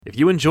If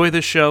you enjoy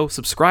this show,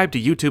 subscribe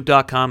to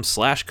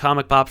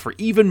youtube.com/comicpop for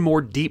even more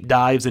deep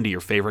dives into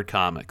your favorite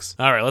comics.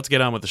 All right, let's get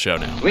on with the show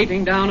now.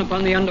 Sweeping down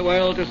upon the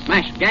underworld to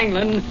smash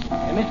gangland.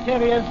 A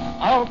mysterious,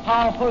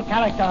 all-powerful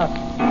character,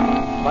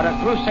 but a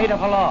crusader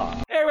for law.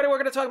 Hey everybody, we're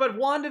going to talk about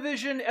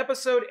WandaVision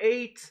Episode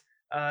 8.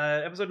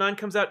 Episode 9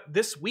 comes out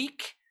this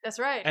week. That's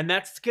right. And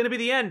that's going to be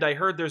the end. I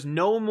heard there's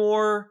no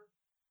more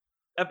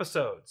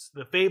episodes.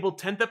 The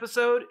fabled 10th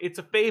episode, it's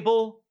a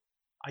fable.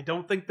 I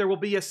don't think there will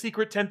be a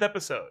secret 10th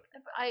episode.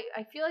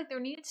 I feel like there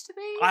needs to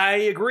be. I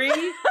agree,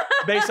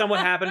 based on what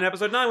happened in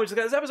episode 9, which is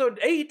because episode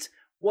 8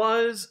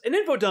 was an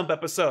info dump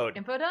episode.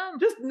 Info dump?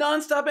 Just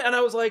nonstop. And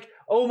I was like,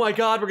 oh my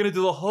god, we're going to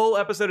do the whole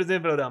episode as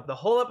info dump. The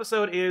whole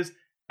episode is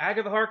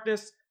Agatha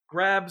Harkness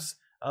grabs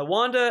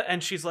Wanda,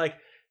 and she's like,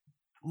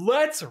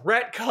 let's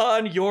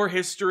retcon your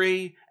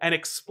history and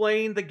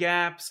explain the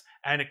gaps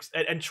and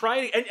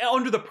try and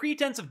under the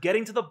pretense of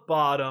getting to the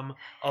bottom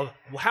of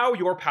how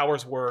your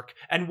powers work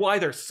and why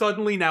they're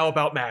suddenly now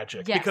about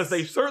magic. Yes. Because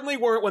they certainly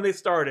weren't when they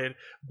started,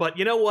 but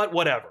you know what?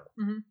 Whatever.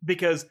 Mm-hmm.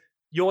 Because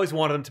you always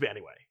wanted them to be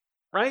anyway,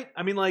 right?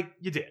 I mean, like,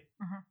 you did.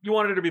 Mm-hmm. You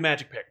wanted her to be a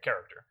magic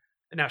character,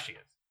 and now she is.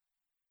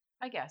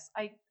 I guess.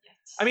 I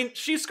mean,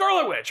 she's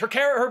Scarlet Witch. Her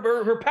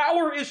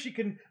power is she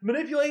can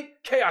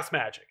manipulate chaos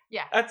magic.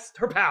 Yeah. That's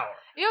her power.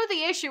 You know what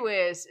the issue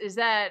is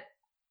that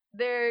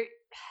they're...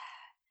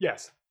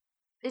 Yes.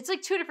 It's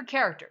like two different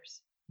characters.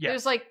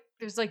 Yes.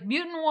 There's like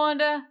Mutant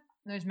Wanda, and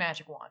there's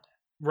Magic Wanda.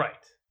 Right.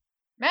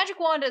 Magic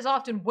Wanda is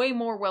often way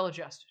more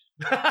well-adjusted.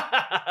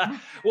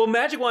 Well,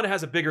 Magic Wanda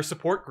has a bigger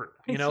support group,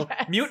 you know?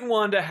 Yes. Mutant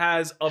Wanda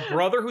has a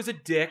brother who's a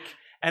dick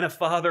and a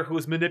father who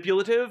is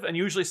manipulative and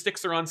usually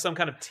sticks her on some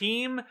kind of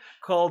team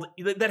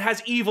that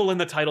has evil in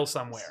the title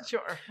somewhere.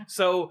 Sure.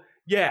 So,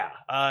 yeah,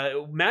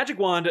 Magic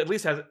Wanda at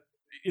least has,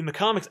 in the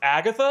comics,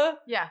 Agatha,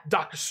 Yeah.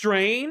 Doctor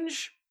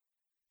Strange.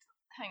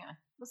 Hang on.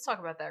 Let's talk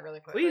about that really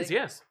quickly. Please,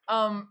 yes.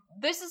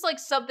 This is like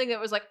something that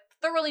was like,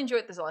 thoroughly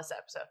enjoyed this last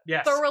episode.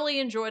 Yes. Thoroughly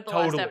enjoyed the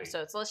last Totally.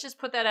 episode. So let's just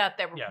put that out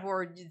there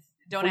before you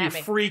don't Before at you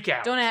me. freak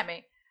out. Don't at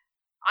me.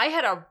 I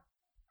had a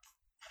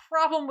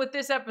problem with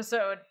this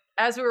episode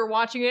as we were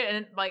watching it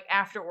and like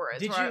afterwards.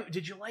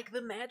 Did you like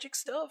the magic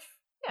stuff?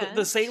 Yeah,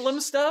 The Salem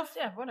stuff?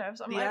 Yeah, whatever.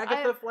 So The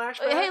Agatha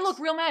flashbacks? Hey, look,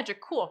 real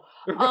magic, cool.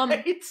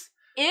 Right?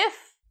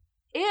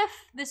 If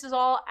this is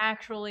all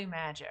actually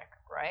magic,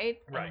 right?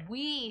 Right. And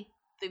we,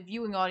 the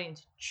viewing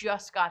audience,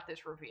 just got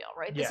this reveal,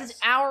 right? This is Yes.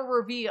 our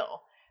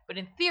reveal. But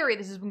in theory,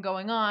 this has been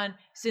going on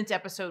since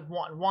episode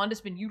 1. Wanda's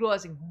been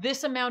utilizing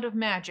this amount of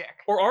magic.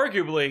 Or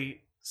arguably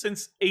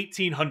since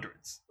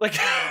 1800s. Like,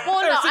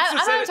 Well, no, I'm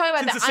not talking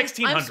about since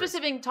the that.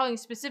 1600s. I'm talking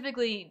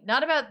specifically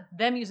not about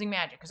them using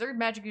magic, because their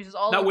magic uses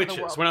all Not over witches.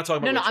 the world. We're not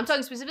talking about No, witches. I'm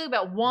talking specifically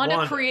about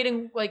Wanda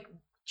creating, like,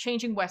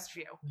 changing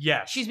Westview.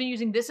 Yes. She's been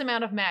using this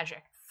amount of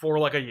magic. For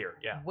like a year,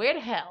 yeah. Where the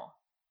hell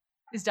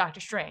is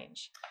Doctor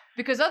Strange?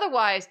 Because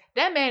otherwise,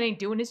 that man ain't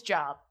doing his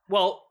job.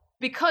 Well,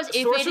 Because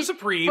if Sorcerer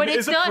Supreme but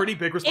is a pretty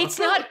big It's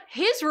responsibility. not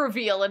his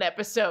reveal in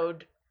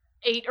episode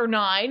 8 or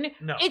 9.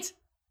 No.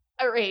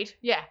 Or 8,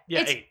 yeah.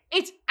 Yeah, it's, 8.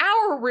 It's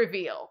our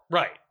reveal.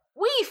 Right,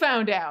 We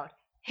found out.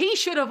 He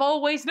should have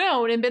always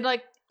known and been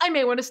like, I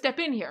may want to step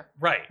in here.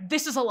 right.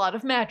 This is a lot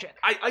of magic.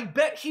 I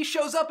bet he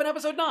shows up in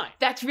episode 9.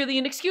 That's really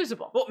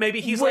inexcusable. Well,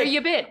 maybe he's Where like,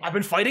 you been? I've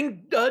been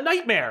fighting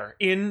Nightmare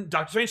in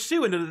Doctor Strange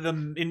 2 in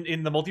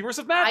the Multiverse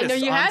of I Madness. know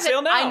you on haven't.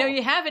 sale now. I know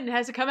you haven't. It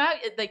hasn't come out.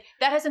 Like,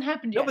 that hasn't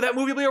happened yet. No, but that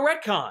movie will be a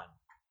retcon.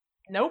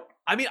 Nope.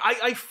 I mean,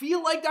 I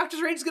feel like Doctor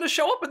Strange is going to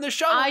show up in this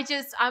show.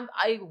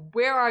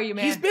 Where are you,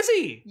 man? He's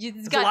busy.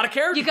 There's a lot of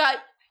characters.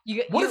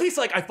 What if he's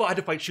like, I thought I had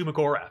to fight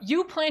Shumagorath?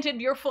 You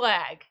planted your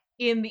flag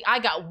in the, I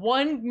got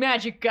one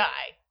magic guy.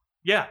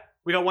 Yeah,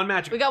 we got one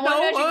magic. We got one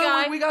magic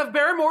guy. We got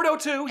Baron Mordo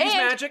too. He's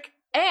And- magic.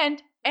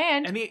 And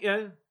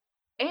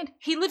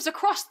he lives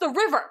across the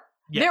river.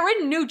 Yeah. They're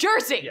in New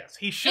Jersey. Yes,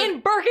 he should. In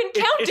Bergen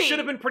County. It should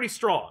have been pretty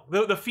strong,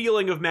 the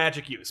feeling of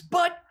magic use.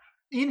 But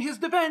in his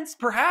defense,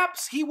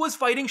 perhaps he was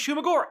fighting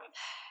Shumagorath.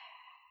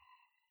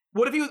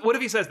 What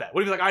if he says that?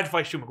 What if he's like, I had to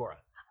fight Shumagorath?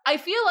 I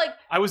feel like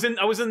I was in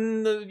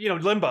the,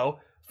 limbo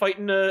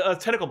fighting a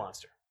tentacle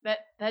monster.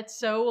 that's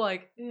so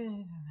like.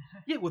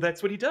 Yeah, well,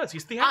 that's what he does.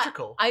 He's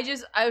theatrical. I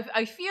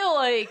feel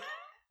like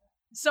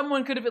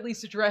someone could have at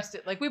least addressed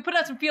it. Like, we put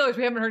out some feelers,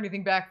 we haven't heard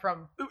anything back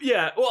from.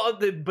 Yeah, well,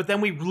 but then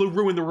we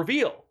ruined the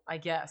reveal. I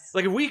guess.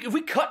 Like, if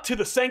we cut to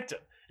the Sanctum,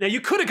 now you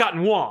could have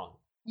gotten Wong.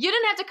 You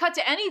didn't have to cut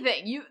to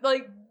anything.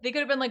 They could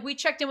have been like, we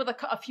checked in with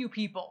a few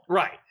people.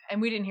 Right.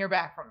 And we didn't hear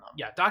back from them.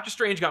 Yeah, Doctor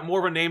Strange got more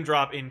of a name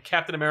drop in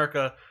Captain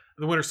America,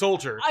 the Winter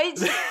Soldier. I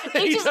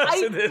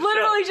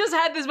literally just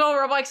had this moment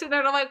where I'm like sitting there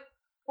and I'm like,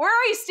 where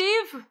are you,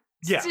 Steve?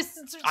 Yeah.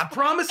 I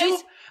promise you.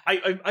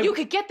 You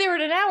could get there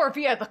in an hour if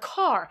you had the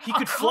car. He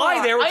could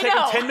fly there. It would take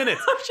him 10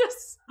 minutes. I'm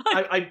just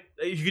like,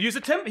 you could use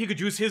he could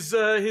use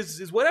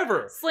his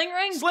whatever. Sling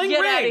ring? Sling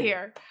Get ring. out of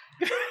here.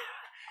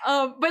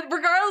 But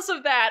regardless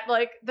of that,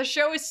 like, the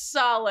show is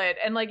solid,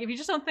 and like, if you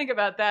just don't think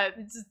about that,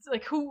 it's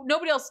like,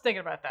 nobody else is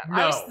thinking about that.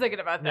 I was thinking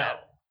about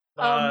that.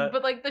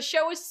 But like the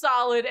show is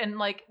solid, and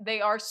like they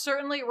are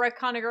certainly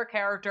retconning her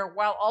character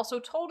while also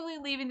totally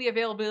leaving the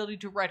availability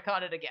to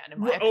retcon it again. In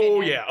my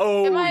opinion.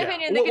 In my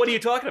opinion, What are you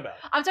talking about?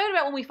 I'm talking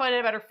about when we find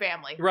out about her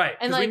family, Right?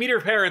 And Because like, we meet her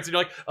parents, and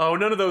you're like, oh,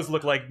 none of those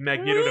look like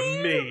Magneto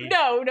to me.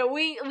 No,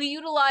 we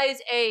utilize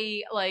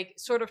a like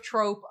sort of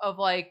trope of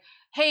like,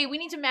 hey, we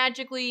need to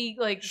magically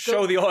like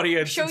Show the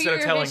audience show instead you of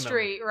your telling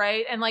history,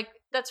 right? And like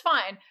that's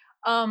fine.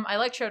 I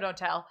like show don't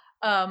tell.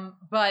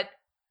 But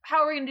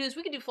how are we gonna do this?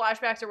 We can do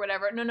flashbacks or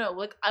whatever. No,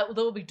 like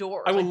there will be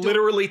doors. them. I will like,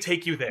 literally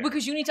take you there.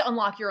 because you need to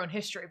unlock your own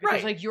history because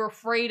Right. like you're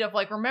afraid of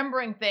like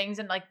remembering things,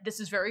 and like this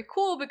is very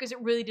cool because it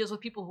really deals with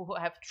people who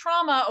have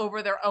trauma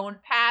over their own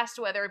past,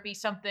 whether it be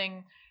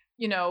something,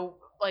 you know,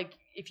 like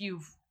if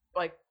you've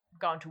like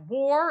gone to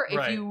war, if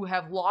Right. you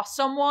have lost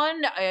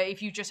someone,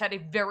 if you just had a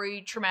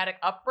very traumatic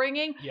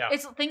upbringing. Yeah.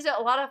 It's things that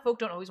a lot of folk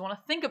don't always want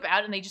to think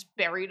about, and they just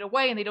bury it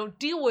away and they don't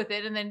deal with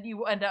it, and then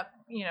you end up,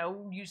 you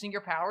know, using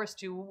your powers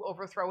to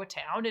overthrow a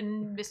town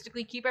and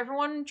mystically keep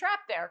everyone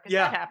trapped there because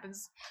Yeah. that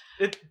happens.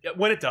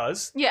 When it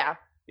does, Yeah.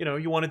 you know,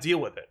 you want to deal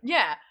with it.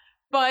 Yeah,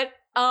 but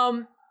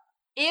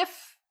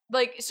if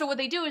like, so what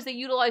they do is they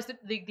utilize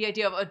the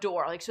idea of a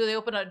door. Like, so they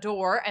open a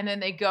door and then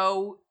they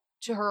go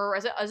to her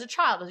as a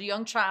child, as a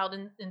young child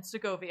in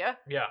Sokovia.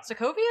 Yeah.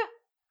 Sokovia?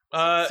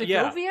 Yeah.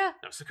 Sokovia?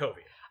 No,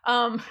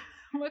 Sokovia.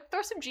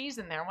 Throw some G's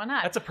in there. Why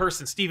not? That's a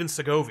person, Steven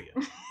Segovia.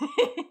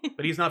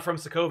 But he's not from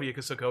Sokovia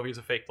because Sokovia is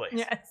a fake place.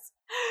 Yes.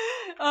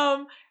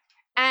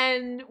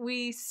 And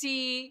we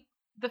see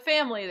the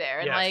family there,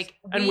 and Yes. like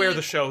and where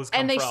the shows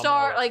come and they from all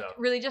start that like stuff.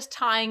 really just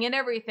tying in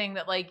everything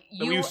that like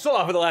That you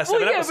saw for the last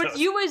 7 episodes. but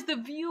you as the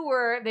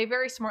viewer, they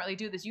very smartly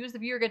do this. You as the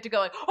viewer get to go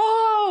like,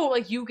 oh,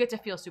 like you get to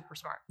feel super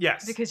smart.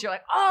 Yes. Because you're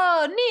like,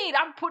 oh, neat,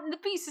 I'm putting the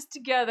pieces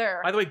together.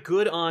 By the way,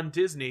 good on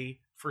Disney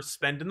for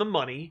spending the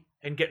money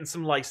and getting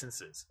some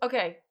licenses.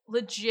 Okay,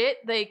 legit,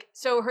 like,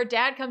 so her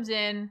dad comes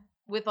in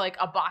with like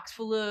a box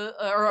full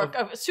of,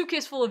 a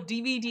suitcase full of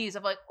DVDs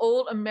of like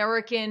old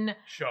American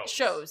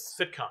shows.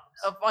 Sitcoms.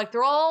 Of like,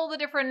 they're all the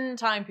different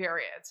time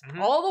periods. Mhm.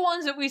 All the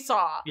ones that we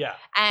saw. Yeah.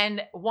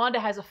 And Wanda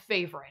has a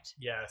favorite.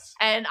 Yes.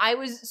 And I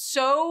was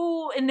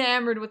so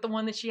enamored with the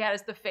one that she had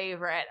as the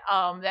favorite,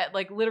 that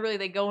like literally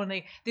they go and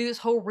they do this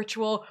whole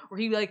ritual where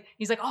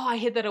he's like, oh, I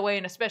hid that away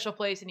in a special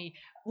place, and he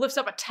lifts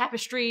up a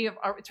tapestry of,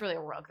 it's really a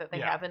rug that they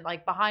have, and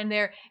like behind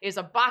there is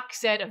a box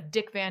set of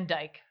Dick Van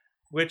Dyke.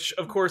 Which,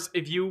 of course,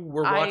 if you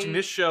were watching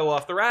this show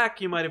off the rack,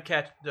 you might have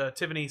catch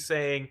Tiffany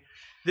saying,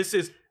 this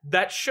is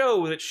that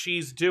show that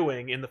she's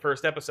doing in the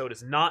first episode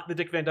is not the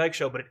Dick Van Dyke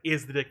show, but it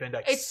is the Dick Van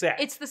Dyke set.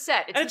 It's the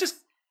set.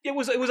 It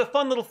was a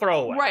fun little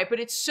throwaway. Right,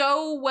 but it's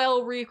so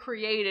well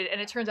recreated,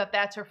 and it turns out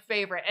that's her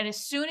favorite. And as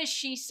soon as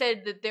she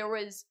said that there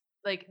was,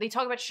 like, they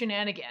talk about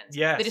shenanigans.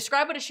 Yes. They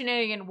describe what a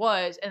shenanigan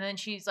was, and then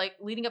she's like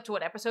leading up to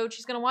what episode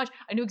she's going to watch.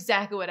 I knew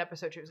exactly what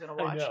episode she was going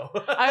to watch. I know.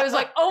 I was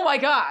like, oh my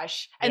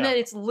gosh. And Yeah. then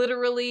it's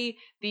literally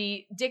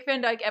the Dick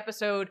Van Dyke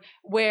episode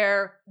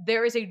where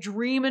there is a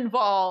dream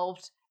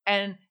involved,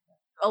 and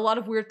a lot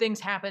of weird things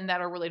happen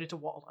that are related to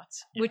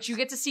walnuts, which you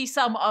get to see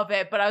some of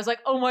it, but I was like,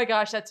 oh my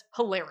gosh, that's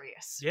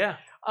hilarious. Yeah.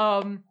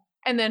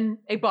 And then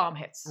a bomb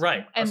hits.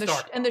 Right. And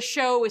the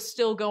show is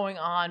still going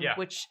on, Yeah.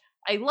 which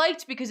I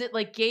liked because it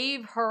like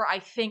gave her, I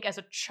think, as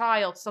a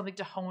child, something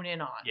to hone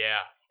in on. Yeah.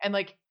 And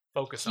like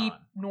Focus keep on.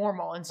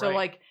 normal. And so Right.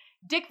 like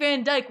Dick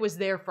Van Dyke was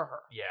there for her.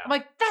 Yeah. I'm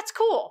like, that's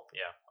cool.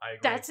 Yeah, I agree.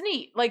 That's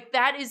neat. Like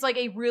that is like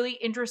a really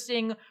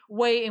interesting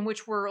way in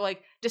which we're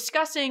like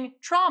discussing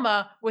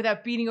trauma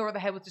without beating over the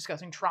head with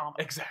discussing trauma.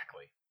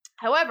 Exactly.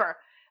 However,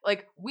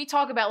 like we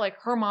talk about like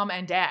her mom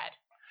and dad.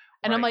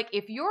 And I'm Right. like,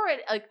 if you're at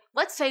like,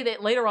 let's say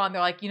that later on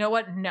they're like, you know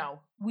what?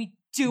 No, we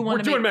do want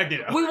We're to doing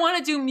Magneto. We want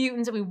to do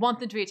mutants and we want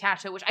them to be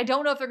attached to it, which I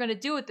don't know if they're going to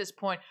do at this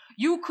point.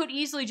 You could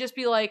easily just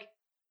be like,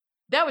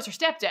 that was her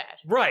stepdad.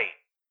 Right.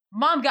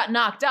 Mom got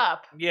knocked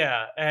up.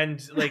 Yeah,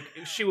 and like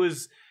she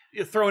was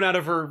thrown out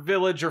of her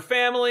village or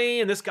family,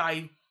 and this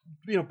guy,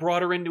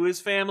 brought her into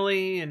his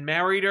family and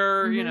married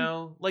her.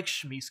 Mhm. Like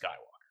Shmi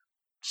Skywalker.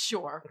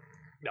 Sure.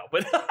 No,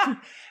 but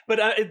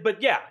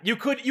but yeah, you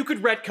could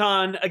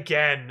retcon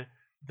again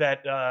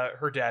that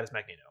her dad is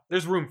Magneto.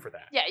 There's room for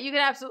that. Yeah, you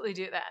can absolutely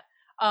do that.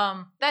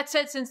 That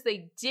said, since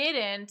they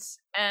didn't,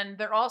 and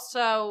they're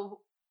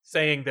also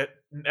Saying that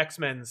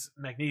X-Men's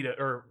Magneto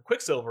or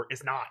Quicksilver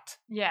is not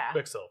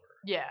Quicksilver.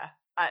 Yeah.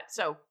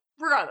 So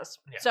regardless.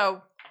 Yeah.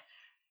 So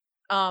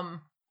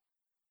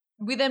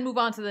we then move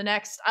on to the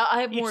next.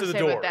 I have Each more of to the say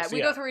about doors, that. We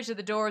yeah. go through each of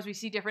the doors. We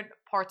see different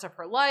parts of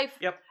her life.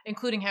 Yep.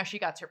 Including how she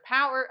gets her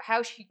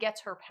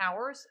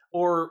powers.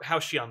 Or how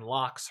she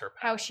unlocks her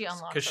powers. How she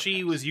unlocks Because her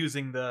she powers. was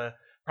using the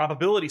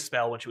probability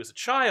spell when she was a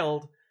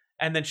child,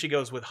 and then she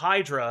goes with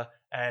Hydra,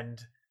 and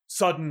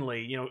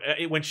suddenly,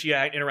 when she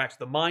interacts with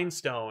the Mind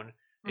Stone,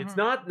 it's Mhm.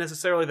 not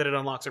necessarily that it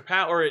unlocks her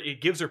power, or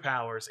it gives her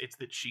powers, it's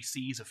that she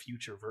sees a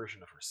future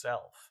version of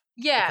herself.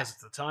 Yeah. Because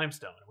it's the Time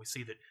Stone, and we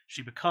see that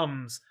she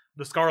becomes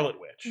the Scarlet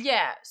Witch.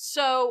 Yeah.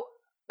 So,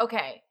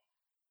 okay.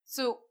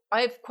 So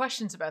I have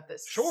questions about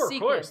this Sure, of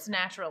sequence course.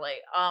 naturally.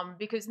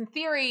 Because in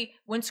theory,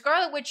 when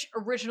Scarlet Witch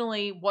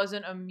originally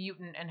wasn't a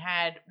mutant and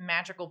had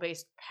magical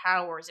based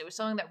powers, it was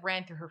something that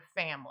ran through her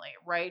family,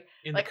 right?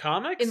 In Like, the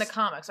comics? In the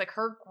comics, like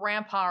her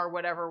grandpa or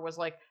whatever was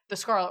like the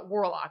Scarlet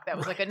Warlock. That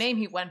was like a name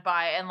he went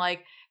by, and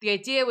like the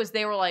idea was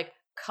they were like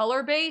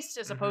color based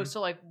as opposed to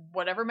like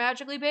whatever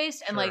magically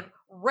based, and Sure. like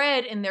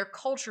red in their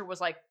culture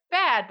was like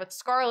bad, but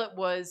Scarlet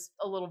was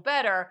a little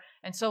better.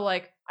 And so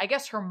like I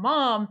guess her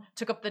mom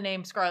took up the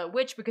name Scarlet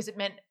Witch because it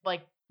meant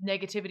like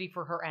negativity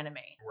for her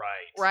enemy.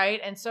 Right.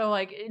 And so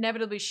like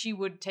inevitably she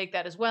would take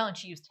that as well, and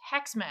she used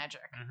hex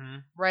magic.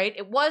 Right.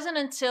 It wasn't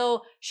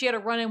until she had a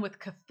run in with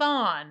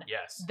Chthon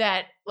Yes.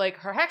 that like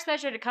her hex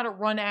magic had kind of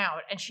run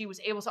out and she was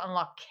able to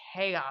unlock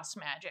chaos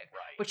magic.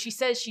 Right. But she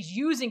says she's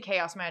using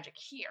chaos magic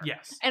here.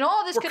 Yes. And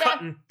all of this We're could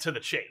cutting to the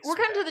chase. we're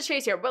cutting to the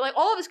chase here, but like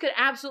all of this could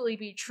absolutely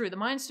be true. The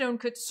Mind Stone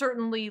could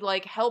certainly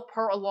like help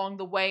her along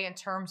the way in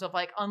terms of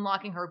like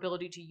unlocking her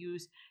ability to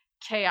use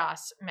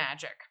chaos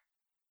magic.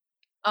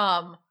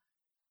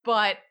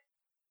 But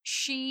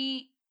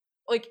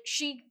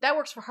that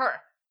works for her.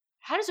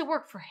 How does it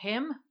work for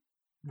him?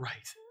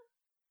 Right.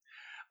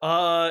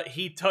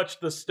 He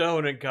touched the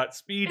stone and got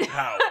speed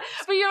powers.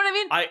 But you know what I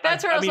mean?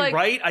 That's where I was mean, like,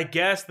 right? I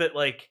guess that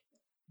like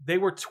they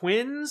were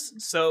twins,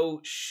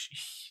 so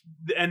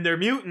and they're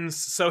mutants,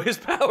 so his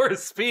power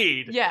is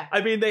speed. yeah.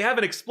 I mean, they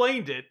haven't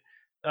explained it.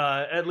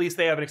 At least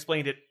they haven't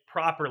explained it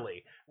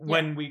properly.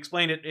 When we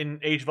explained it in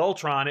Age of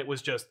Ultron, it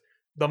was just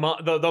the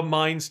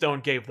Mind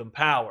Stone gave them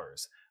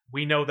powers.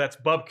 We know that's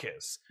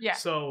Bubkiss. Yeah.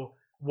 So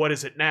what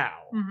is it now?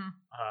 Mm-hmm.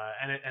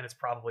 And it's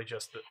probably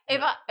just By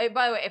the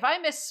way, if I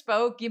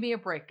misspoke, give me a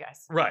break,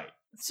 guys. right.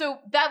 So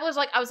that was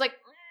like, I was like,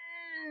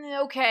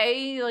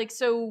 okay, like,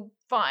 so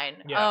fine.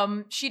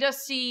 Yeah. She does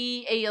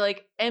see a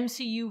like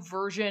MCU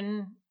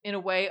version in a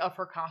way of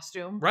her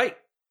costume. Right.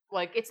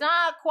 Like, it's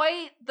not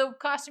quite the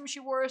costume she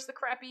wore as the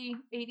crappy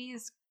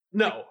 80s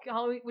No. like,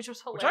 Halloween, which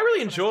was hilarious. Which I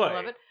really and still enjoy.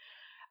 love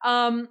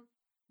it.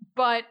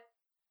 But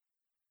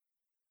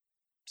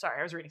sorry,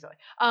 I was reading something.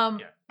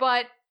 Yeah.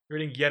 But You're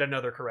reading yet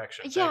another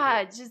correction. Thank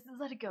yeah, you. just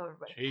let it go,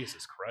 everybody.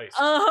 Jesus Christ.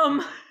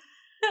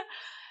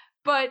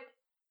 But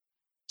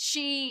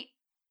she,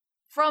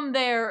 from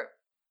there,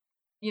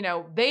 you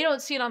know, they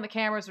don't see it on the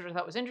cameras, which I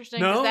thought was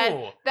interesting. 'Cause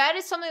No. that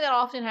is something that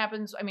often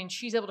happens. I mean,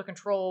 she's able to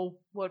control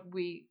what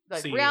we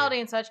like, See. reality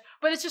and such.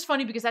 But it's just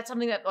funny because that's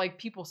something that like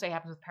people say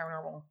happens with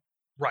paranormal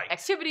Right.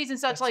 activities and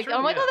such. That's Like, true,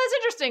 I'm like, yeah. oh, that's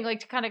interesting. Like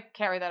to kind of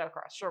carry that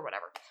across. Sure,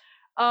 whatever.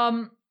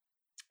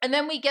 And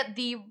then we get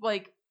the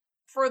like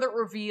further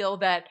reveal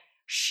that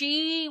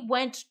she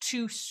went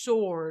to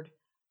Sword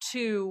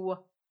to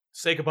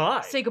Say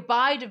goodbye. say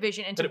goodbye to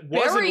Vision and but to it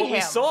wasn't bury what him.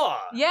 we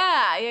saw.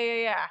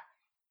 Yeah.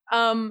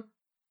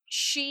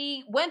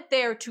 She went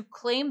there to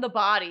claim the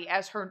body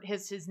as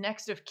his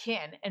next of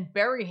kin and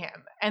bury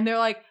him. And they're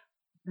like,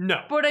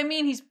 No. but I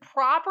mean, he's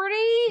property.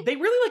 They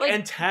really like like-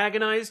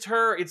 antagonized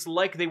her. It's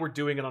like they were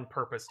doing it on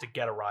purpose to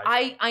get a rise.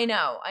 I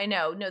know.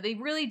 No, they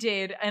really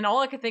did. And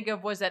all I could think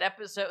of was that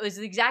episode is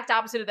the exact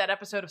opposite of that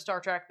episode of Star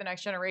Trek: The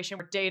Next Generation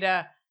where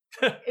Data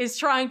is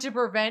trying to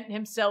prevent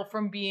himself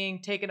from being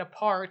taken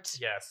apart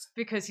Yes.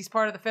 because he's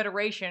part of the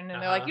Federation.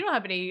 And they're like, Uh-huh. you don't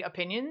have any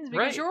opinions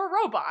because Right. you're a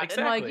robot. And like,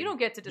 Exactly. you don't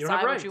get to You don't have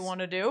decide what you rights. want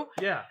to do.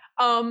 Yeah.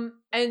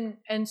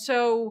 And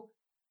so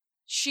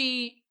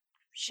she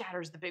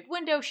shatters the big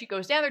window. She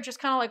goes down there, just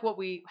kind of like what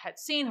we had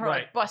seen her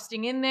Right. like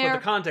busting in But there. the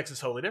context is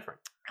totally different.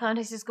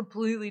 Context is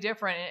completely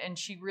different, and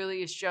she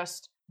really is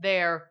just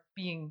there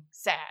being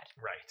sad.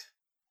 Right.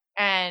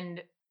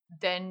 And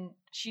then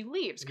she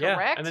leaves, Yeah.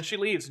 correct? And then she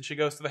leaves and she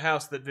goes to the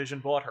house that Vision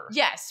bought her.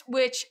 yes,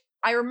 which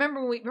I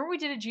remember we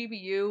did a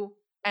GBU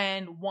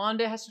and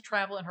Wanda has to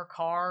travel in her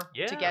car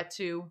Yeah. to get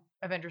to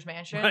Avengers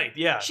Mansion. Right.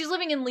 Yeah. She's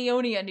living in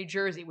Leonia, New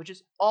Jersey, which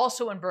is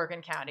also in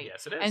Bergen County.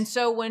 Yes, it is. And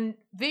so when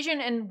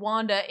Vision and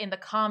Wanda in the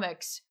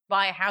comics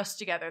buy a house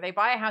together, they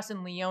buy a house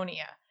in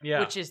Leonia, yeah.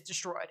 which is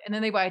destroyed, and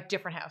then they buy a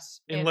different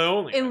house in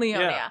Leonia. in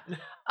Leonia.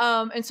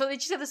 Yeah. And so they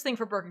just have this thing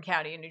for Bergen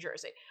County in New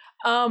Jersey.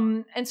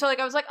 And so like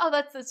I was like, oh,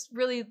 that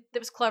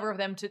was clever of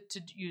them to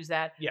use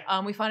that.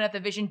 Yeah. We find out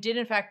that Vision did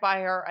in fact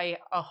buy her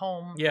a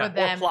home Yeah. for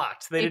them. Or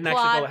plot. They A didn't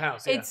plot. actually build a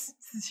house. Yeah. It's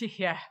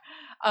yeah.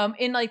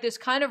 In like this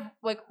kind of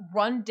like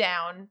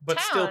rundown but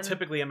town. still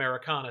typically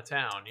Americana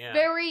town. Yeah.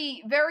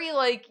 Very, very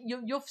like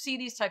you'll see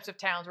these types of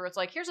towns where it's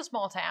like, here's a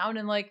small town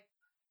and like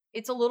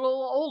it's a little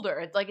older.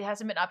 It's like it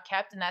hasn't been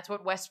upkept, and that's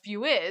what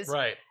Westview is.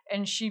 Right.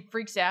 And she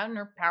freaks out and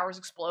her powers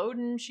explode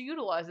and she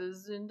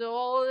utilizes into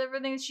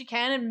everything that she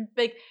can and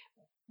like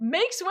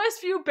makes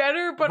Westview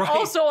better, but Right.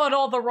 also on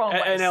all the wrong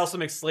ways. And also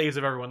makes slaves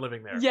of everyone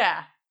living there.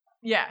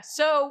 Yeah.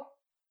 So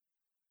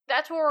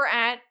that's where we're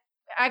at.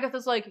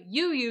 Agatha's like,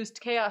 you used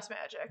chaos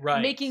magic,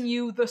 Right. making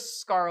you the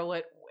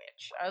Scarlet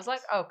Witch. I was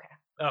like, okay.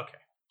 Okay.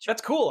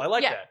 That's cool. I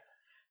like Yeah. that.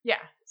 Yeah.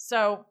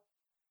 So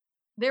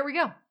there we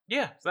go.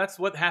 Yeah. So that's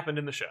what happened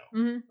in the show.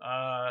 Mm-hmm.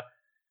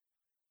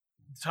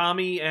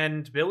 Tommy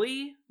and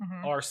Billy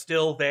Mm-hmm. are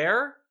still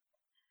there.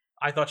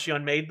 I thought she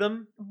unmade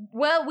them.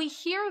 Well, we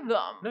hear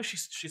them. No,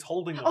 she's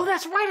holding them. Oh,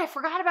 that's right. I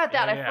forgot about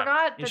that. Yeah, I yeah.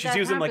 forgot And that she's that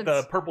using like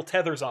happens. the purple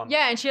tethers on them.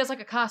 Yeah, and she has like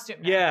a costume.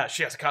 Now. Yeah,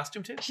 she has a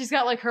costume too. She's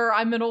got like her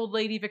I'm an old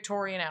lady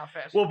Victorian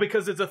outfit. Well,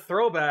 because it's a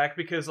throwback,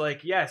 because,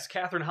 like, yes,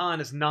 Catherine Hahn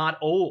is not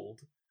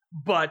old,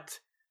 but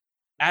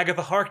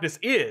Agatha Harkness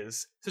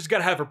is, so she's got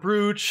to have her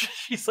brooch.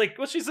 She's like,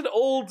 well, she's an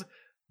old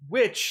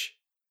witch,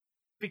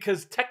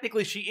 because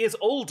technically she is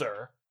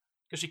older,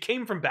 because she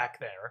came from back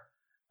there.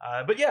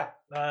 But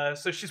yeah,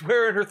 so she's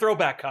wearing her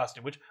throwback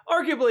costume, which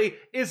arguably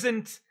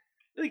isn't,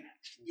 like,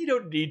 you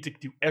don't need to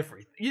do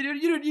everything. You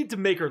don't need to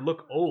make her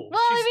look old.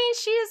 Well, I mean,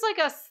 she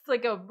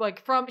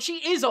is she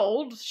is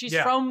old. She's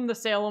Yeah. from the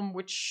Salem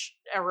witch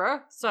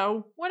era,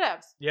 so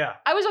whatevs. Yeah,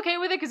 I was okay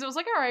with it because it was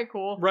like, all right,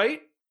 cool.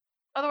 right?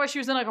 Otherwise, she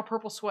was in like a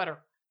purple sweater,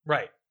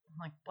 Right. and,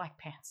 like black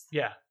pants.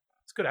 Yeah.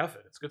 It's a good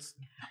outfit. It's good.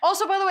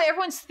 Also, by the way,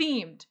 everyone's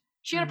themed.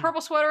 She had a Mhm. purple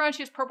sweater on.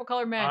 She has purple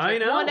colored magic. I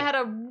know. Wanda had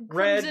a Red.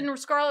 crimson or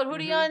scarlet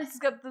hoodie Mhm. on. She's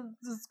got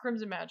this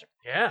crimson magic.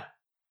 Yeah.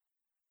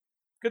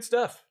 Good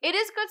stuff. It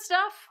is good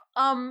stuff.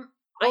 I'm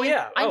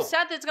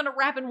sad that it's going to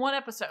wrap in one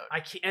episode. I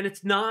can't, and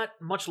it's not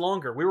much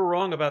longer. We were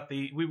wrong about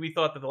we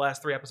thought that the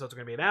last 3 episodes are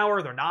going to be an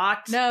hour. They're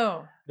not.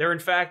 No. They're in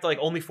fact like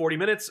only 40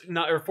 minutes,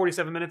 or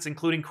 47 minutes,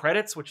 including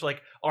credits, which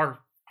like are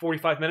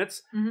 45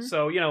 minutes. Mhm.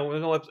 So,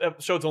 the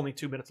episode's only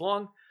 2 minutes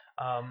long.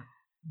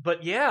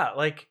 But yeah,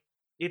 like,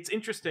 it's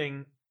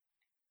interesting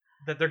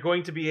that they're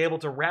going to be able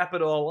to wrap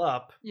it all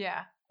up,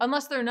 Yeah.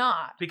 Unless they're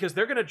not. because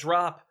they're going to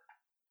drop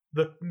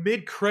the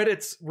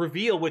mid-credits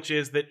reveal, which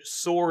is that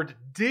SWORD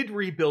did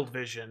rebuild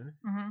Vision,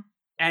 Mm-hmm.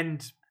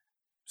 and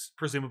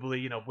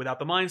presumably, without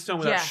the Mind Stone,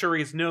 without Yeah.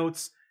 Shuri's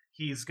notes,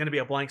 he's going to be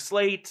a blank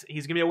slate.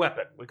 He's going to be a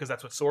weapon, because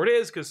that's what SWORD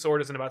is, because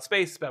SWORD isn't about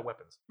space, it's about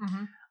weapons.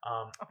 Mm-hmm.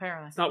 Um,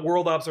 Apparently. it's not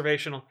world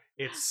observational,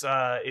 it's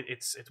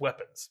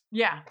weapons.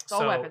 Yeah. It's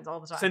all So, weapons all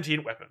the time.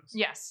 Sentient weapons.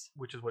 Yes.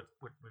 Which is what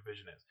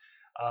Vision is,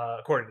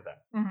 according to them.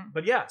 Mm-hmm.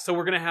 But yeah, so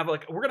we're gonna have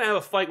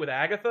a fight with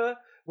Agatha.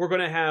 We're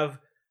gonna have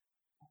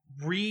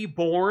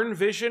reborn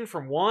Vision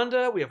from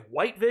Wanda. We have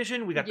White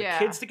Vision. We got Yeah.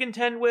 the kids to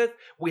contend with.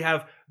 We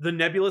have the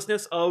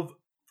nebulousness of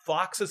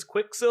Fox's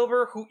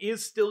Quicksilver, who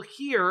is still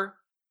here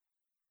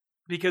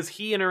because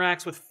he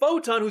interacts with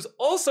Photon, who's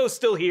also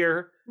still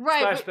here.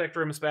 Right. Slash but-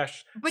 Spectrum,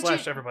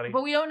 slash everybody.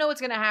 But we don't know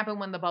what's going to happen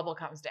when the bubble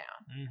comes down.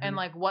 Mhm. And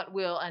like what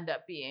will end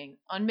up being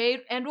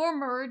unmade and or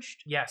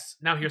merged. Yes.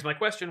 Now here's my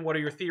question: what are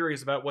your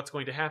theories about what's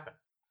going to happen?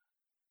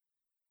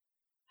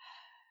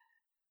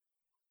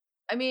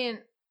 I mean,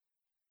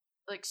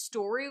 like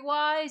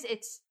story-wise,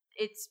 it's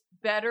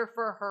better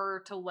for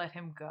her to let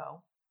him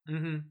go.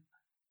 Mm-hmm.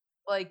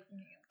 Like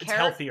It's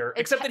healthier,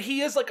 it's except that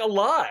he is like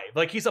alive.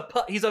 Like he's a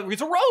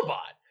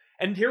robot,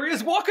 and here he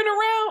is walking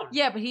around.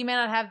 Yeah, but he may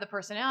not have the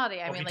personality.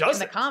 I Well, mean, he like in the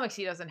doesn't. comics,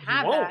 he doesn't He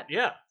have won't, that.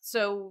 Yeah.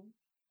 So,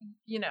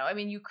 I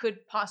mean, you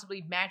could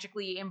possibly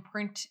magically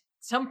imprint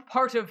some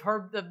part of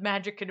her. The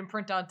magic could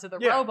imprint onto the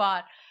Yeah.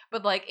 robot,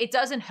 but like it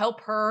doesn't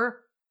help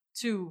her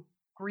to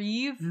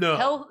grieve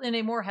No. in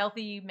a more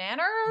healthy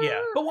manner.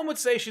 Yeah, but one would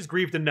say she's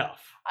grieved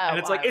enough. Oh, And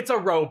it's like, I- it's a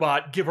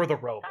robot, give her the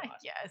robot.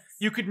 Yes.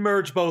 You could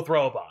merge both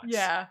robots.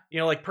 Yeah.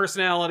 Like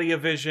personality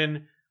of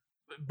Vision,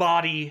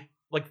 body,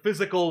 like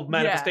physical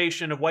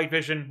manifestation of White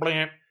Vision,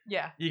 blam,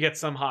 Yeah. you get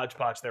some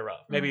hodgepodge thereof.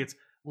 Maybe Mhm. it's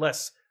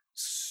less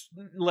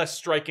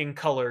striking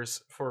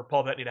colors for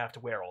Paul Bettany to have to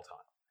wear all the time.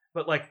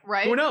 But like,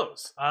 Right. who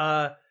knows?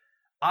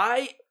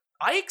 I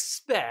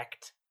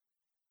expect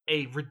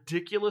a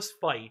ridiculous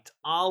fight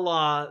a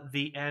la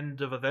the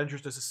end of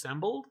Avengers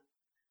Disassembled,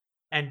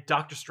 and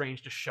Doctor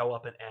Strange to show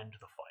up and end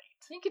the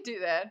fight You could do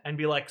that. and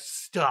be like,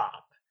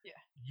 stop. Yeah.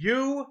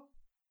 You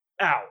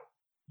out.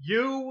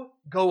 You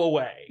go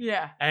away.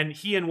 Yeah. And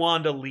he and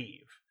Wanda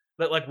leave.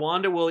 That like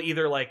Wanda will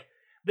either like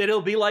that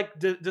it'll be like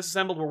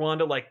Disassembled, where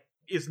Wanda like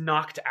is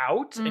knocked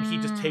out and he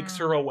just takes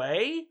her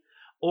away,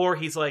 or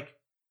he's like,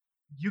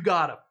 you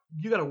gotta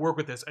work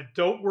with this, and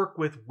don't work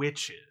with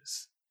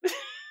witches.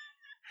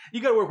 You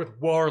gotta work with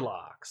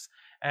warlocks,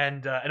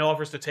 and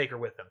offers to take her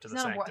with him to He's the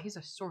not a sanctum. he's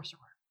a sorcerer.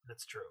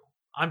 That's true.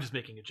 I'm just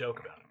making a joke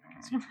about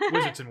it.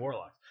 Wizards and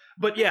warlocks.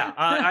 But yeah,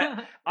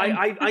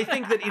 I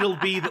think that it'll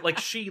be that like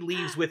she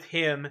leaves with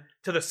him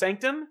to the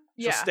sanctum.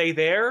 She'll Yeah. stay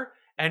there,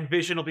 and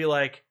Vision will be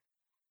like,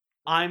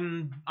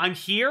 I'm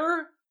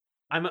here.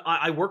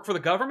 I work for the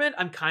government.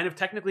 I'm kind of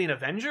technically an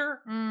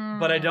Avenger,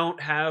 but I Mm.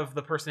 don't have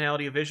the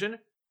personality of Vision.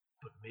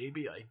 But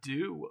maybe I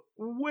do.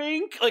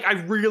 Wink. Like, I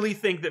really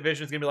think that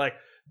Vision's gonna be like,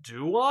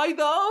 do I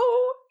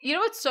though? You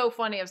know what's so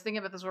funny? I was thinking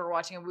about this when we were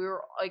watching, and we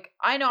were like,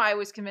 I know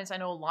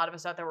a lot of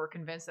us out there were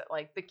convinced that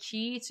like the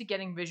key to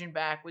getting Vision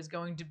back was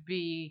going to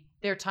be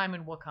their time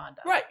in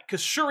Wakanda. Right,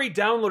 because Shuri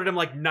downloaded him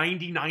like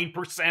 99%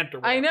 or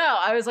whatever. I know.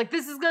 I was like,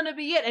 this is gonna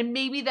be it, and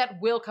maybe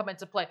that will come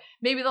into play.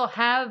 Maybe they'll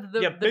have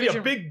the maybe Vision.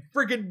 a big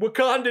friggin'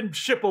 Wakandan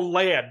ship will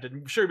land,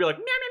 and Shuri be like,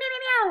 no,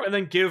 and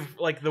then give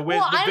like the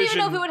well, the I don't Vision. even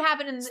know if it would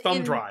happen in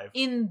thumb drive.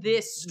 in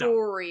this No.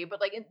 story,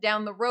 but like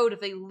down the road, if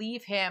they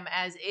leave him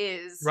as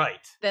is,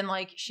 Right, then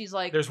like she's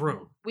like, There's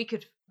room.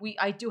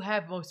 I do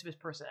have most of his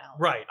personality.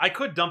 right. I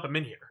could dump him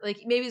in here. Like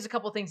maybe there's a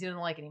couple things he doesn't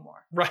like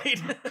anymore.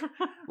 Right,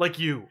 like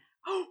you.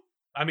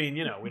 I mean,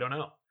 we don't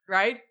know.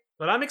 Right?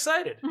 But I'm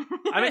excited.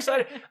 I'm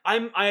excited.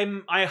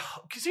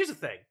 Because here's the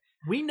thing.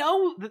 We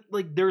know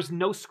that there's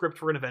no script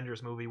for an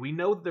Avengers movie. We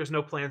know that there's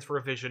no plans for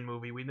a Vision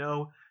movie. We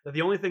know that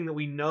the only thing that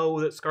we know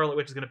that Scarlet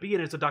Witch is going to be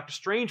in is a Doctor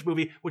Strange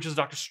movie, which is a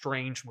Doctor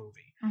Strange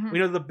movie. Mhm. We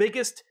know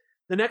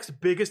the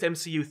next biggest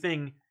MCU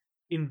thing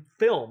in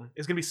film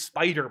is going to be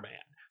Spider-Man.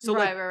 So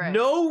Right.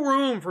 no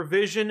room for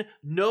Vision,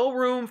 no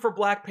room for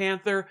Black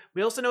Panther.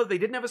 We also know that they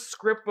didn't have a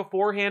script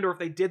beforehand, or if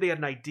they did, they had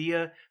an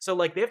idea. So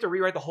they have to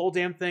rewrite the whole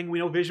damn thing. We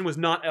know Vision was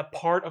not a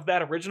part of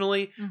that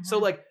originally. Mhm. So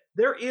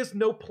there is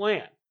no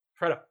plan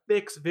for how to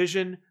fix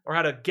Vision or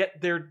how to get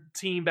their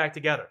team back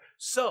together.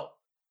 So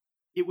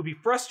it would be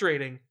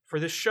frustrating for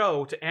this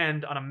show to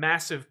end on a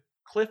massive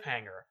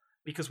cliffhanger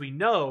because we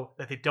know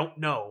that they don't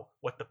know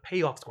what the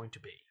payoff's going to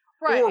be.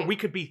 Right. Or we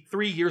could be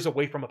 3 years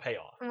away from a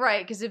payoff.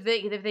 Right, because if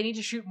they need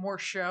to shoot more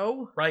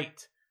show,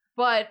 Right.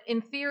 but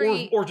in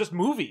theory, Or just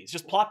movies,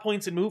 just plot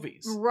points in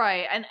movies.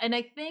 right, and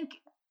I think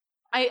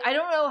I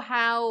don't know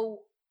how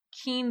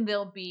keen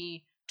they'll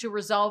be to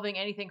resolving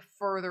anything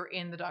further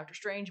in the Doctor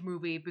Strange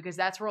movie because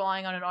that's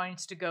relying on an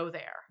audience to go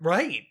there.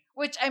 Right.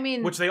 Which I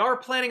mean, Which they are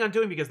planning on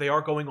doing because they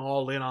are going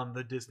all in on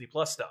the Disney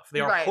Plus stuff.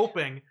 They are Right.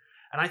 hoping,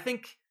 and I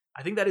think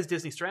that is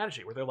Disney's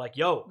strategy where they're like,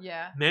 yo,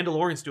 yeah.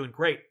 Mandalorian's doing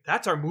great.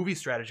 That's our movie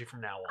strategy from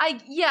now on.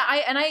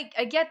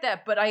 I get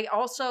that, but I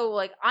also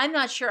I'm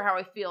not sure how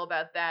I feel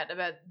about that,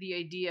 about the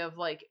idea of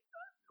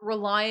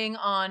relying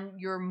on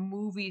your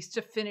movies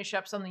to finish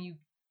up something you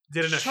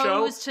Did in a show?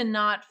 chose to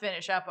not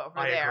finish up over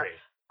I there. agree.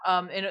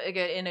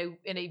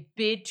 In a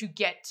bid to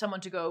get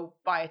someone to go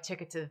buy a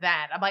ticket to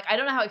that. I'm I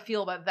don't know how I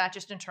feel about that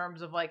just in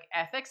terms of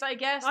ethics, I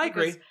guess. I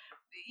agree. because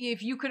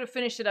If you could have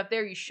finished it up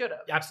there, you should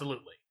have.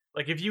 Absolutely.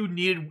 If you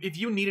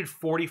needed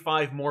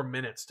 45 more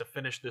minutes to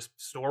finish this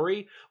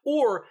story,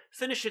 or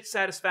finish it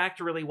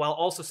satisfactorily while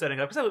also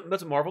setting up, because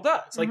that's what Marvel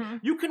does. Mhm.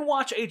 You can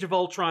watch Age of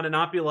Ultron and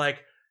not be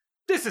like,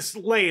 this is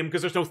lame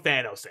because there's no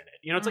Thanos in it.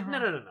 It's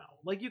Mhm.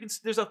 no. You can.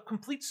 There's a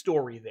complete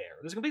story there.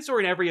 There's a complete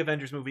story in every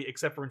Avengers movie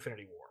except for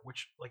Infinity War,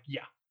 which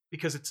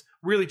because it's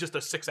really just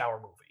a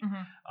 6-hour movie.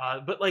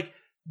 Mhm. But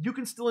you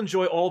can still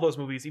enjoy all those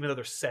movies even though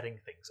they're setting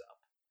things up.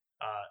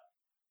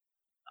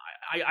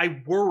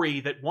 I worry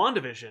that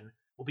WandaVision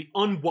will be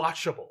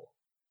unwatchable.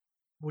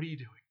 What are you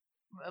doing?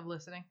 Of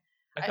listening.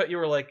 I thought you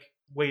were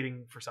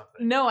waiting for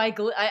something. No,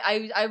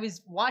 I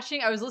was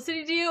watching. I was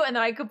listening to you, and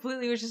then I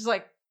completely was just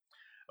like,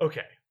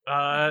 Okay.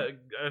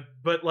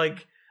 But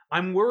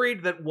I'm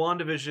worried that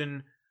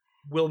WandaVision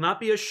will not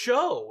be a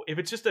show if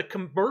it's just a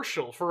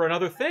commercial for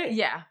another thing.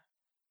 yeah.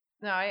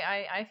 No,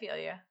 I feel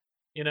you.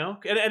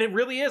 And it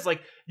really is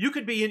you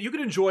could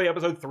enjoy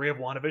episode 3 of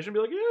WandaVision and be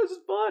like, yeah, this is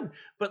fun.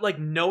 But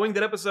knowing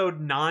that episode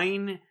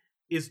 9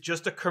 is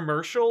just a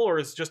commercial or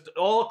is just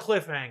all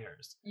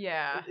cliffhangers,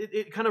 Yeah.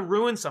 it kind of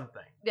ruins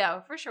something.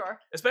 Yeah, for sure.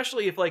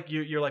 Especially if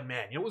you're like,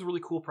 man, what was a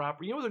really cool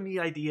property? What was a neat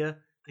idea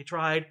they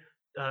tried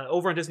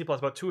over on Disney Plus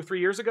about 2 or 3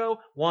 years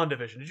ago?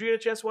 WandaVision. Did you get a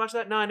chance to watch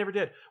that? No, I never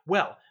did.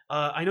 Well,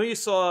 I know you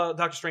saw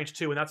Doctor Strange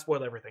 2 and that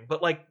spoiled everything,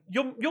 but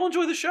you'll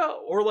enjoy the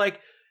show. Or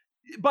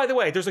by the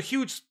way, there's a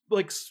huge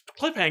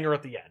cliffhanger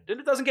at the end and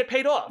it doesn't get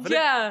paid off. And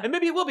Yeah. and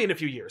maybe it will be in a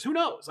few years. Who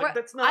knows? Right.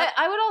 That's not.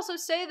 I would also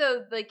say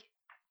though,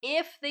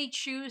 if they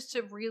choose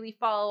to really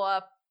follow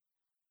up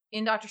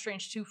in Doctor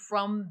Strange 2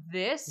 from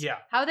this, Yeah.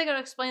 how are they going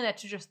to explain that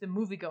to just the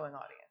movie-going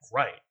audience?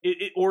 Right.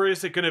 Or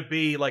is it going to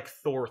be like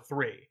Thor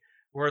 3,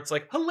 where it's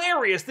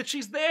hilarious that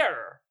she's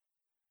there?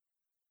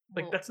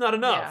 Well, That's not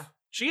enough. yeah.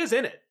 She is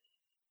in it.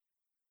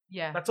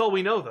 Yeah. That's all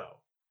we know, though.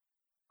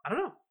 I don't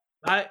know.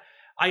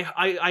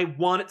 I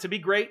want it to be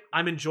great.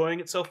 I'm enjoying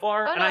it so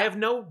far, Oh, and no. I have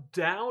no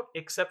doubt,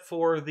 except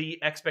for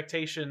the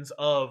expectations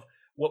of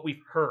what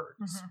we've heard,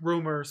 Mhm.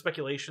 rumors,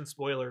 speculation,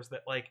 spoilers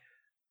that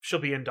she'll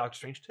be in Doctor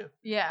Strange 2,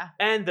 Yeah.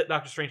 and that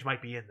Doctor Strange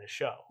might be in this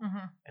show. hmm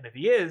And if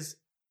he is,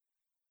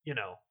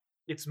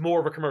 it's more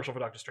of a commercial for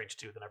Doctor Strange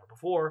 2 than ever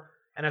before.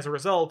 And as a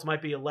result,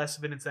 might be less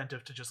of an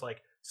incentive to just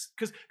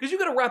because you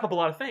got to wrap up a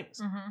lot of things.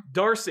 hmm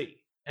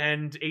Darcy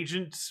and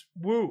Agent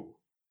Wu,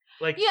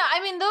 Yeah, I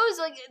mean, those,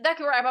 that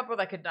could wrap up or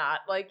that could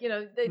not.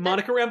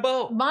 Monica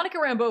Rambeau, Monica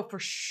Rambeau for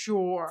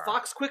sure.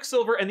 Fox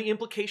Quicksilver and the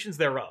implications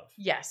thereof.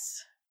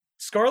 Yes.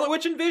 Scarlet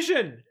Witch and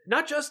Vision,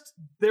 not just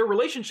their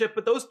relationship,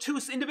 but those two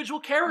individual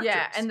characters.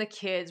 Yeah, and the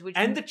kids.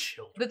 and the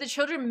children. But the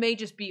children may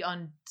just be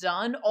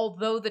undone,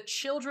 although the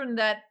children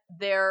that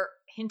they're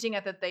hinting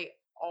at that they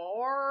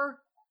are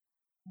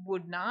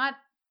would not.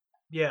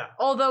 Yeah,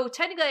 Although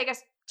technically, I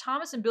guess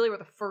Thomas and Billy were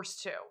the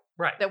first two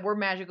right. that were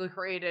magically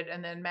created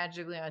and then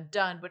magically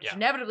undone, which Yeah.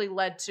 inevitably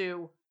led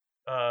to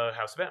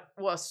House of M.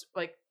 was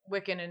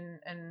Wiccan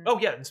and Oh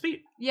yeah, and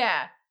Speed.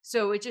 yeah.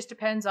 So it just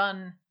depends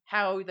on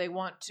how they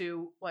want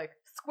to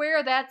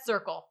square that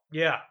circle.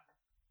 Yeah.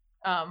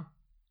 Um.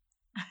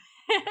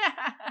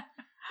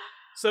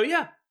 So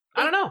yeah,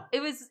 I don't know. It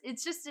was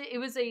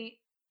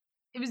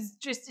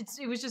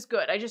just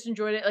good. I just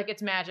enjoyed it.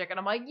 It's magic. And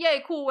I'm like,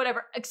 yay, cool,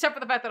 whatever. Except for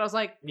the fact that I was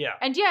like, Yeah,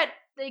 and yet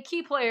the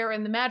key player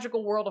in the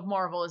magical world of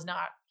Marvel is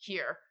not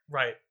here.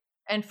 right.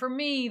 And for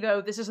me, though,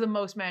 this is the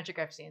most magic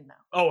I've seen now.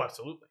 Oh,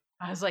 absolutely.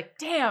 I was like,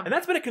 damn. And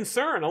that's been a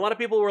concern. A lot of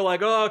people were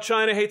like, "Oh,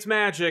 China hates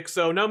magic,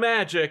 so no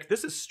magic."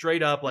 This is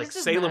straight up like This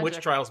is Salem Witch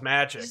magic. Trials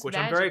magic, This is which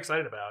I'm magic. very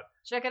excited about.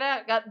 Check it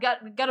out.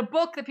 Got a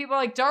book that people are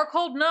like,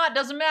 Darkhold, not,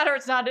 doesn't matter,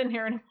 it's not in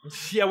here anymore.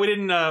 Yeah, we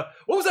didn't. What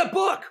was that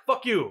book?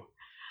 Fuck you.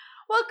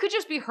 Well, it could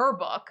just be her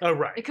book. Oh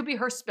right. It could be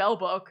her spell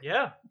book.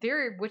 Yeah.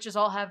 Theory witches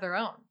all have their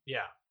own.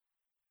 Yeah.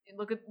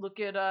 Look at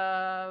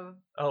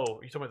Oh,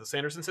 you talking about the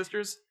Sanderson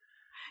sisters?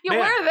 Yeah, Man,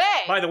 where are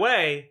they? By the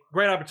way,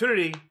 great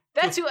opportunity.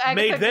 That's to who Agatha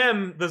made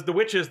them the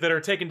witches that are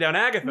taking down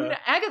Agatha. You know,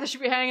 Agatha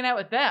should be hanging out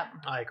with them.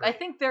 I agree. I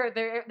think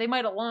they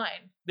might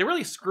align. They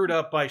really screwed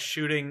up by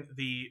shooting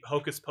the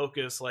Hocus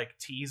Pocus like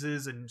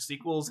teases and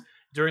sequels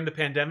during the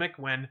pandemic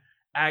when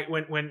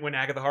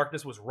Agatha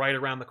Harkness was right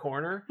around the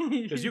corner,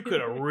 because you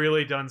could have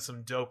really done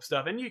some dope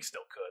stuff, and you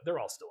still could. They're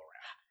all still around.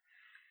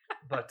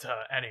 But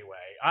anyway,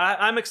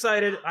 I'm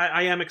excited.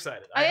 I am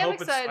excited. I am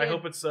hope excited. I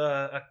hope it's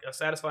a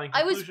satisfying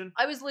conclusion.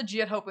 I was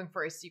legit hoping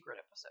for a secret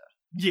episode.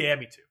 Yeah,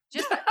 me too.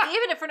 Just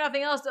even if for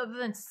nothing else other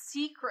than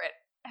secret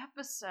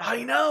episode.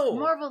 I know.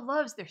 Marvel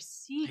loves their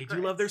secrets. They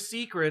do love their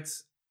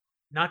secrets,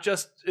 not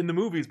just in the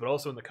movies, but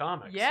also in the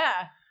comics. Yeah.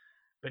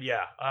 But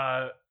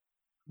yeah,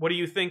 what do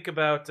you think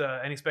about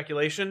any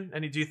speculation?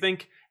 Do you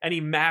think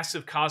any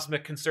massive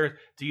cosmic concerns?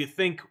 Do you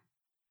think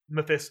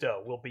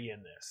Mephisto will be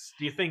in this?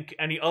 Do you think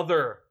any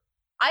other?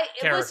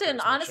 Listen,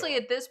 might honestly, show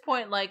up? at this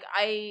point, like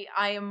I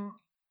am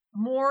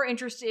more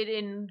interested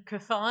in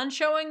Chthon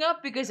showing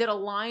up because it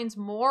aligns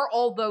more.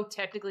 Although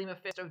technically,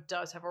 Mephisto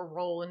does have a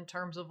role in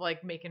terms of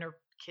like making her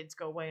kids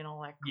go away and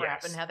all that crap,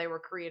 Yes. and how they were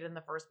created in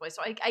the first place.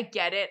 So I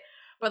get it,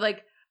 but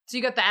like, so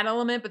you got that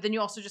element, but then you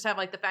also just have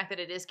like the fact that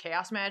it is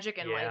chaos magic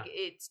and Yeah. like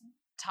it's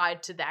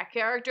tied to that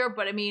character.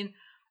 But I mean,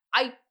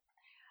 I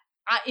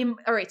am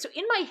all right. So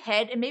in my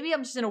head, and maybe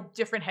I'm just in a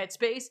different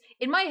headspace.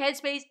 In my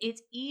headspace,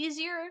 it's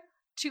easier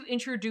to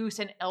introduce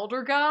an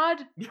elder god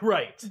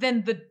Right.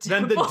 than the devil.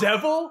 Then the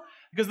devil,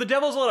 because the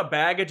devil's a lot of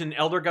baggage, and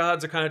elder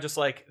gods are kind of just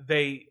like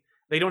they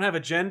don't have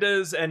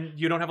agendas, and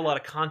you don't have a lot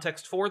of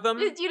context for them.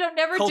 You don't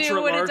never Culture do,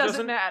 at and it large doesn't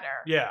doesn't- matter.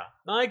 Yeah,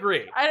 I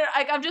agree.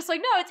 I'm just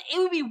like, no, it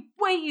would be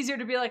way easier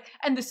to be like,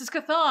 and this is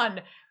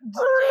Chthon.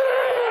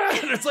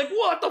 And it's like,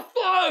 what the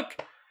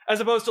fuck? As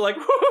opposed to like,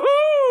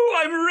 woohoo,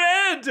 I'm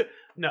red.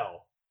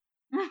 No,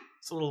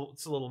 it's a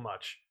little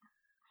much.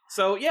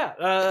 So yeah,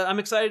 I'm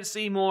excited to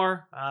see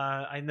more.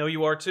 I know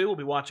you are too. We'll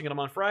be watching them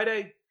on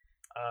Friday.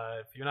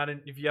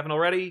 If you haven't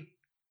already,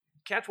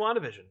 catch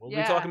WandaVision. We'll be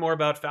Yeah. talking more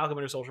about Falcon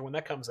Winter Soldier when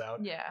that comes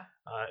out. Yeah,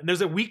 And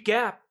there's a week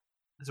gap.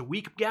 There's a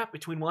week gap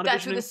between WandaVision.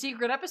 that's where the and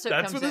secret episode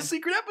that's comes where in. the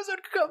secret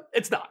episode could come.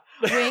 It's not.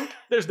 Wink.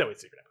 There's no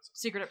secret episode.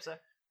 Secret episode.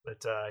 But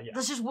yeah.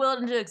 Let's just will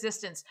it into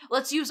existence.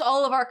 Let's use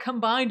all of our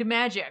combined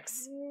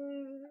magics.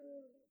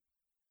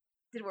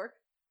 Did it work?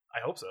 I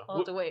hope so. I'll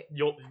have to wait.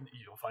 You'll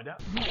find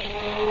out.